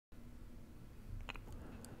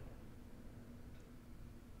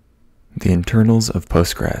The Internals of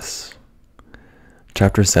Postgres.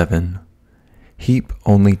 Chapter 7,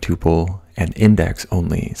 Heap-only tuple and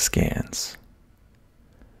index-only scans.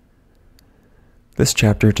 This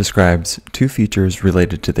chapter describes two features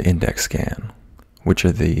related to the index scan, which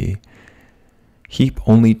are the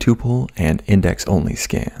heap-only tuple and index-only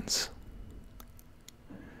scans.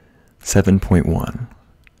 7.1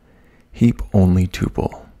 Heap-only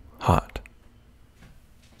tuple, hot.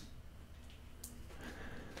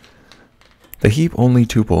 The heap-only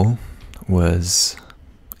tuple was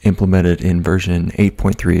implemented in version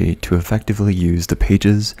 8.3 to effectively use the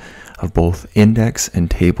pages of both index and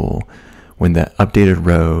table when the updated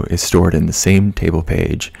row is stored in the same table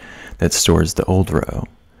page that stores the old row.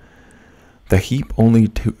 The heap-only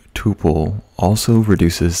tuple also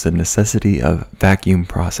reduces the necessity of vacuum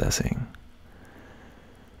processing.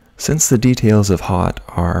 Since the details of hot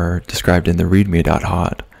are described in the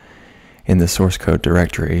readme.hot in the source code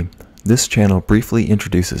directory, this channel briefly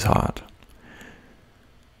introduces hot.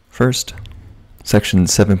 First, section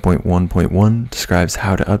 7.1.1 describes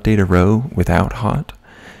how to update a row without hot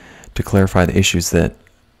to clarify the issues that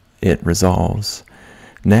it resolves.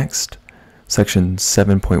 Next, section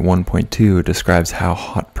 7.1.2 describes how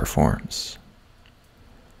hot performs.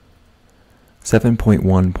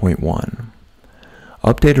 7.1.1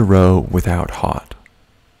 Update a row without hot.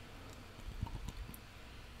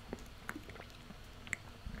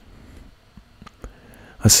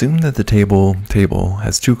 Assume that the table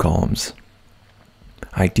has two columns,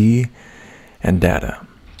 ID and data.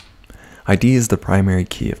 ID is the primary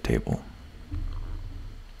key of table.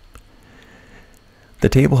 The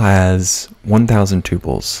table has 1,000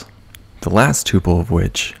 tuples. The last tuple of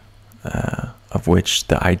which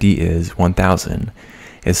the ID is 1,000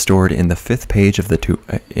 is stored in the fifth page of the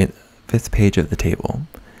table.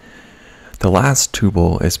 The last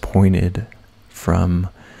tuple is pointed from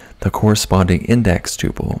the corresponding index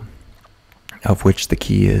tuple, of which the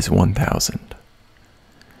key is 1000,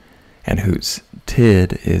 and whose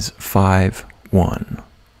TID is 5,1.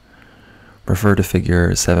 Refer to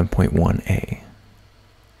figure 7.1a.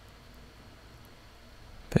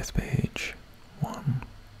 Fifth page,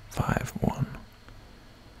 151.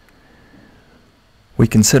 We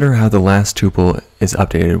consider how the last tuple is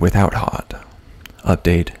updated without hot.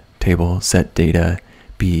 Update table set data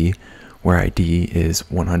B, where ID is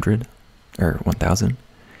 100 or 1000.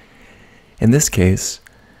 In this case,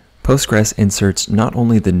 Postgres inserts not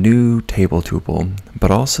only the new table tuple,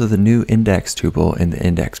 but also the new index tuple in the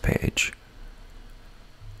index page.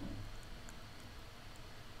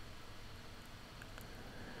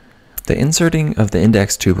 The inserting of the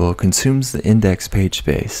index tuple consumes the index page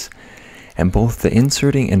space, and both the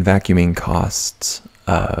inserting and vacuuming costs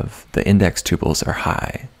of the index tuples are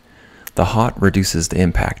high. The hot reduces the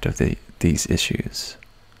impact of these issues.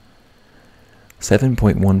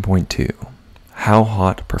 7.1.2 How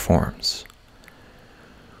hot performs.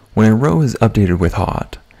 When a row is updated with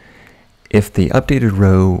hot, if the updated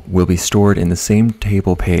row will be stored in the same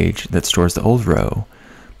table page that stores the old row,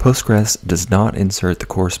 Postgres does not insert the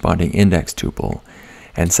corresponding index tuple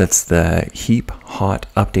and sets the heap hot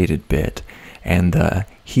updated bit and the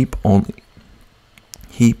heap only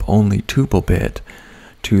tuple bit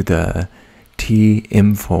to the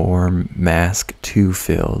tinform mask 2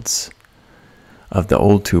 fields of the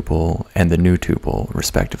old tuple and the new tuple,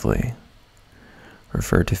 respectively.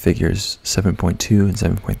 Refer to figures 7.2 and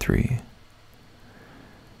 7.3.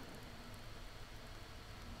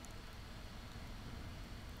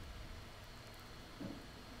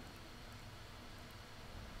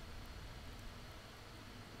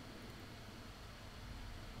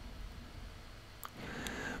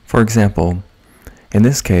 For example, in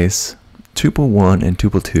this case, tuple 1 and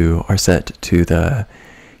tuple 2 are set to the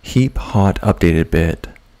heap hot updated bit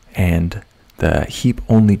and the heap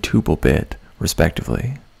only tuple bit,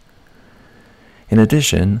 respectively. In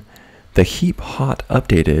addition, the heap hot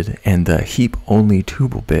updated and the heap only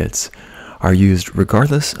tuple bits are used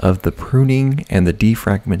regardless of the pruning and the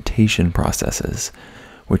defragmentation processes,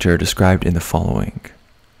 which are described in the following.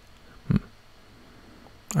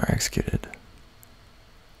 Are executed.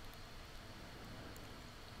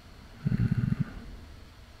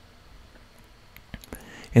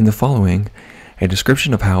 In the following, a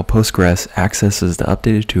description of how Postgres accesses the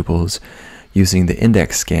updated tuples using the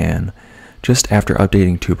index scan just after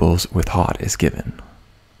updating tuples with hot is given.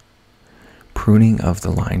 Pruning of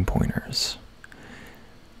the line pointers.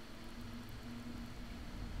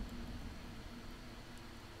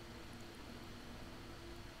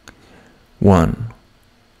 One,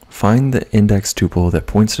 find the index tuple that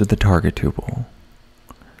points to the target tuple.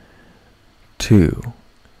 2.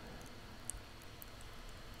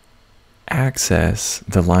 access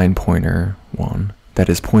the line pointer one that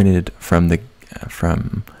is pointed from the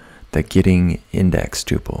getting index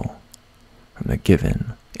tuple, from the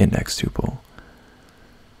given index tuple.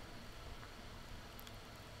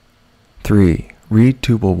 3. Read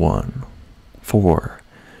tuple 1. 4.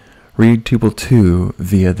 Read tuple 2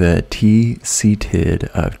 via the tctid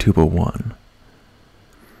of tuple 1.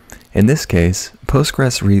 In this case,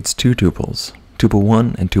 Postgres reads two tuples, tuple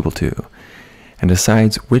 1 and tuple 2, and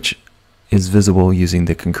decides which is visible using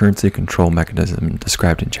the concurrency control mechanism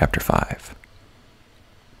described in Chapter 5.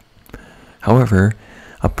 However,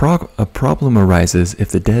 a problem arises if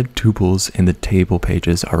the dead tuples in the table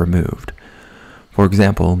pages are removed. For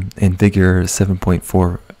example, in Figure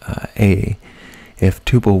 7.4a, if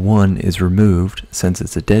tuple 1 is removed, since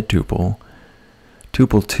it's a dead tuple,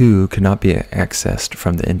 tuple 2 cannot be accessed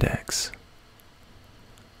from the index.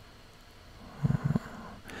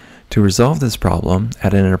 To resolve this problem,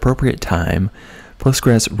 at an appropriate time,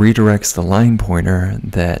 Postgres redirects the line pointer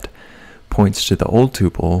that points to the old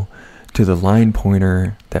tuple to the line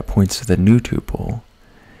pointer that points to the new tuple.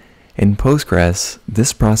 In Postgres,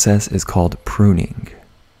 this process is called pruning.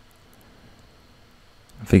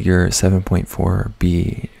 Figure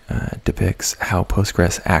 7.4b depicts how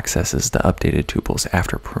Postgres accesses the updated tuples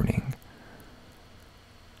after pruning.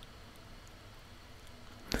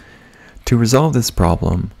 To resolve this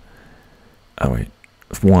problem,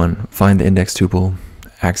 1. Find the index tuple,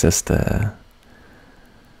 access the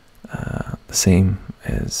same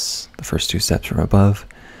as the first two steps from above,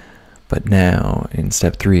 but now in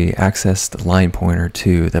step 3, access the line pointer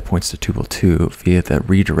 2 that points to tuple 2 via the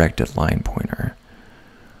redirected line pointer.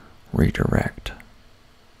 Redirect.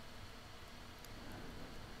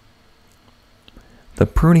 The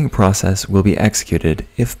pruning process will be executed,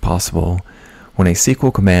 if possible, when a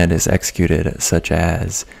SQL command is executed, such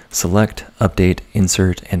as select, update,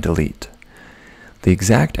 insert, and delete. The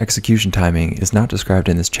exact execution timing is not described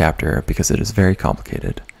in this chapter because it is very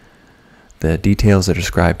complicated. The details are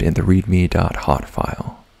described in the readme.hot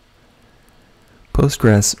file.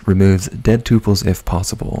 Postgres removes dead tuples if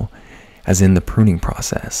possible, as in the pruning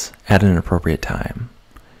process, at an appropriate time.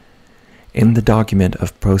 In the document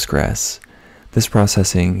of Postgres, this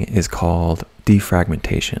processing is called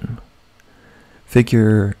defragmentation.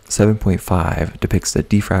 Figure 7.5 depicts the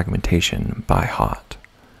defragmentation by hot.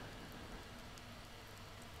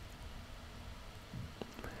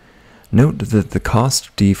 Note that the cost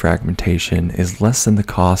of defragmentation is less than the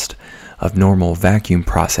cost of normal vacuum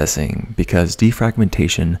processing because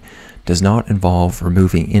defragmentation does not involve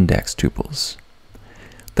removing index tuples.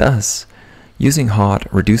 Thus, using hot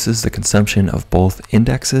reduces the consumption of both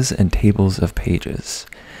indexes and tables of pages.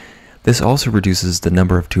 This also reduces the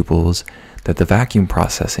number of tuples that the vacuum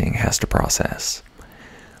processing has to process.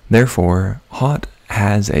 Therefore, hot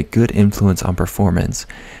has a good influence on performance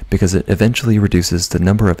because it eventually reduces the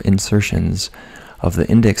number of insertions of the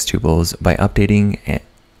index tuples by updating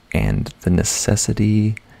and the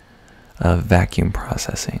necessity of vacuum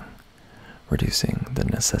processing, reducing the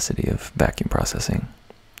necessity of vacuum processing.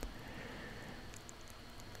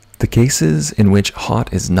 The cases in which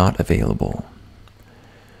hot is not available.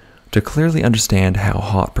 To clearly understand how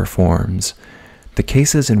hot performs, the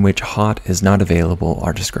cases in which hot is not available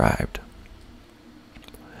are described.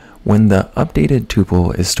 When the updated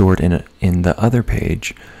tuple is stored in the other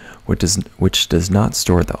page, which does not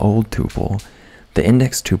store the old tuple, the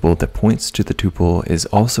index tuple that points to the tuple is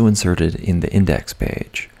also inserted in the index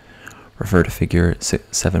page. Refer to Figure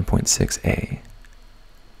 7.6a.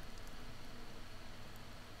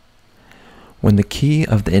 When the key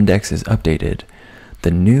of the index is updated,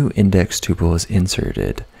 the new index tuple is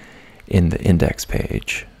inserted in the index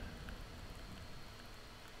page.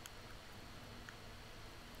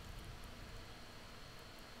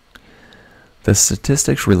 The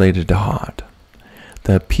statistics related to hot.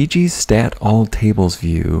 The pgstat_all_tables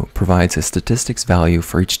view provides a statistics value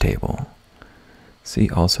for each table. See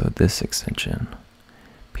also this extension,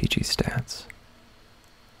 pgstats.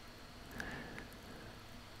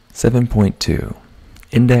 7.2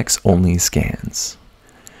 Index-only scans.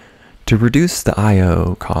 To reduce the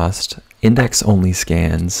I/O cost, index-only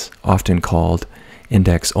scans, often called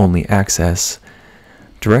index-only access,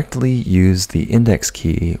 directly use the index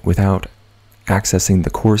key without accessing the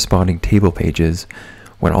corresponding table pages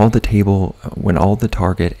when all the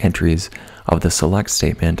target entries of the select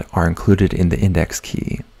statement are included in the index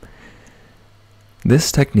key.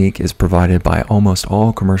 This technique is provided by almost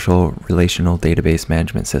all commercial relational database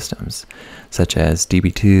management systems, such as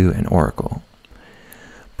DB2 and Oracle.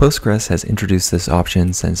 Postgres has introduced this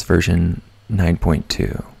option since version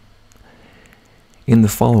 9.2. In the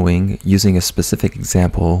following, using a specific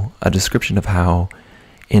example, a description of how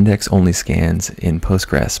index-only scans in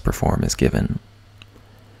Postgres perform is given.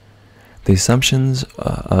 The assumptions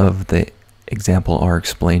of the example are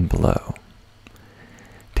explained below.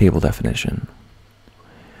 Table definition.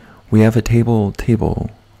 We have a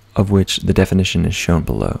table of which the definition is shown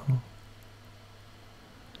below.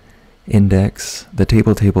 Index. The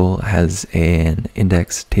table has an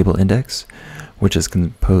table index, which is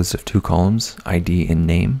composed of two columns, ID and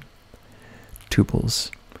name. Tuples.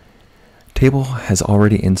 Table has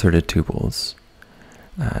already inserted tuples.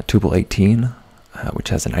 Tuple 18, which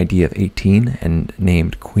has an ID of 18 and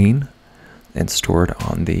named queen, and stored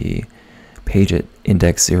on the page at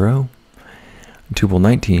index 0. Tuple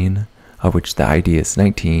 19, of which the ID is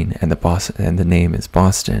 19 and the name is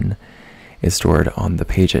Boston, is stored on the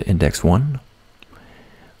page at index 1.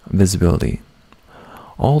 Visibility.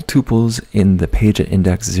 All tuples in the page at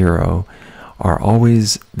index 0 are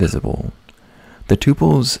always visible. The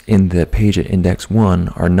tuples in the page at index 1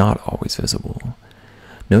 are not always visible.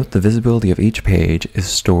 Note the visibility of each page is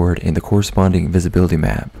stored in the corresponding visibility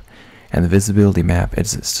map, and the visibility map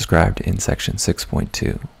is described in section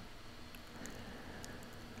 6.2.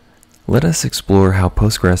 Let us explore how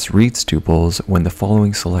Postgres reads tuples when the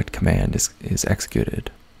following select command is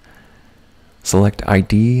executed. Select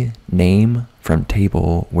ID name from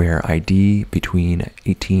table where ID between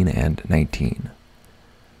 18 and 19.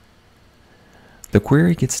 The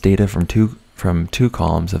query gets data from two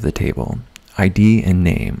columns of the table, ID and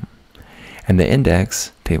name, and the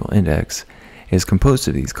table index, is composed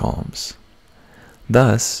of these columns.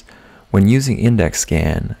 Thus, when using index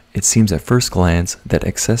scan, it seems at first glance that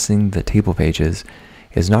accessing the table pages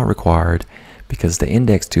is not required because the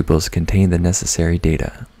index tuples contain the necessary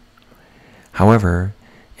data. However,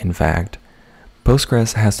 in fact,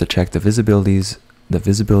 Postgres has to check the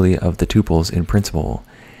visibility of the tuples in principle,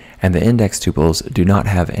 and the index tuples do not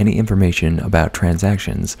have any information about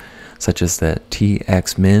transactions, such as the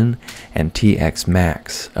txmin and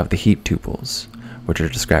txmax of the heap tuples, which are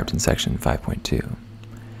described in section 5.2.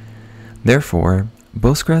 Therefore,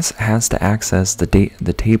 Postgres has to access the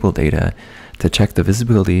table data to check the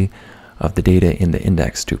visibility of the data in the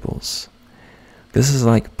index tuples. This is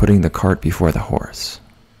like putting the cart before the horse.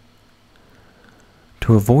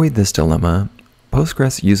 To avoid this dilemma,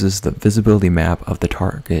 Postgres uses the visibility map of the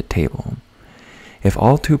target table. If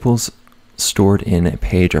all tuples stored in a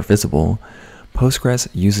page are visible, Postgres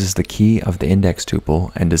uses the key of the index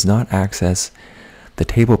tuple and does not access the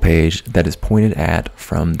table page that is pointed at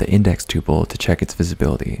from the index tuple to check its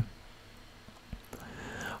visibility.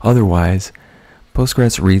 Otherwise,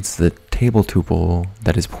 Postgres reads the table tuple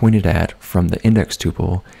that is pointed at from the index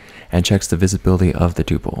tuple and checks the visibility of the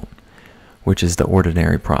tuple, which is the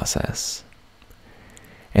ordinary process.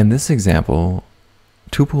 In this example,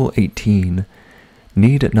 tuple 18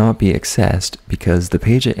 need not be accessed because the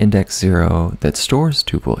page at index 0 that stores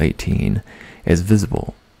tuple 18 is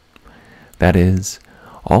visible. That is,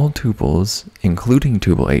 all tuples, including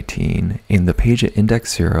tuple 18, in the page at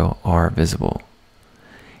index 0 are visible.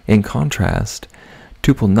 In contrast,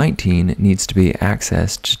 tuple 19 needs to be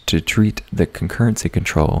accessed to treat the concurrency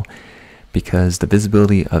control because the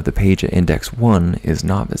visibility of the page at index 1 is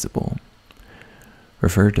not visible.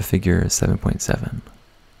 Refer to figure 7.7.